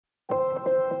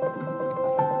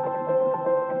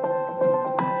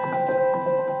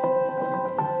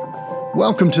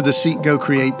Welcome to the Seek, Go,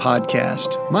 Create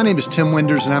podcast. My name is Tim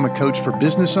Winders, and I'm a coach for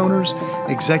business owners,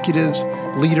 executives,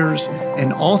 leaders,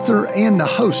 an author, and the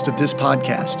host of this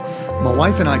podcast. My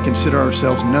wife and I consider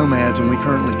ourselves nomads, and we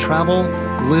currently travel,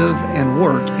 live, and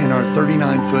work in our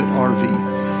 39-foot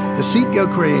RV. The Seek, Go,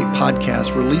 Create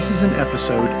podcast releases an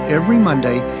episode every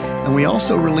Monday, and we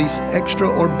also release extra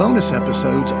or bonus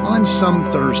episodes on some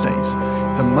Thursdays.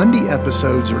 The Monday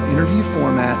episodes are interview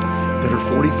format that are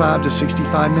 45 to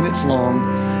 65 minutes long,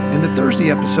 and the Thursday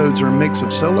episodes are a mix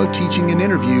of solo teaching and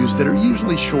interviews that are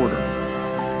usually shorter.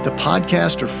 The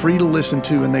podcasts are free to listen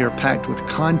to, and they are packed with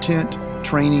content,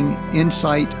 training,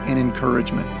 insight, and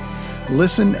encouragement.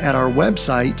 Listen at our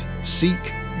website,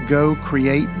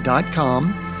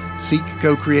 seekgocreate.com,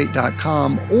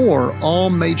 seekgocreate.com, or all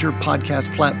major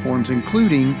podcast platforms,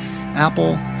 including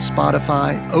Apple,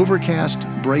 Spotify, Overcast,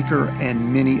 Breaker,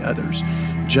 and many others.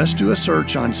 Just do a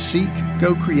search on Seek,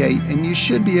 Go, Create, and you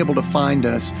should be able to find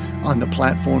us on the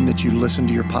platform that you listen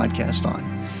to your podcast on.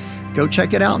 Go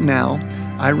check it out now.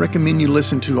 I recommend you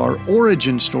listen to our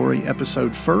origin story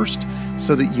episode first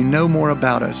so that you know more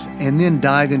about us, and then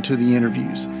dive into the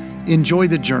interviews. Enjoy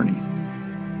the journey.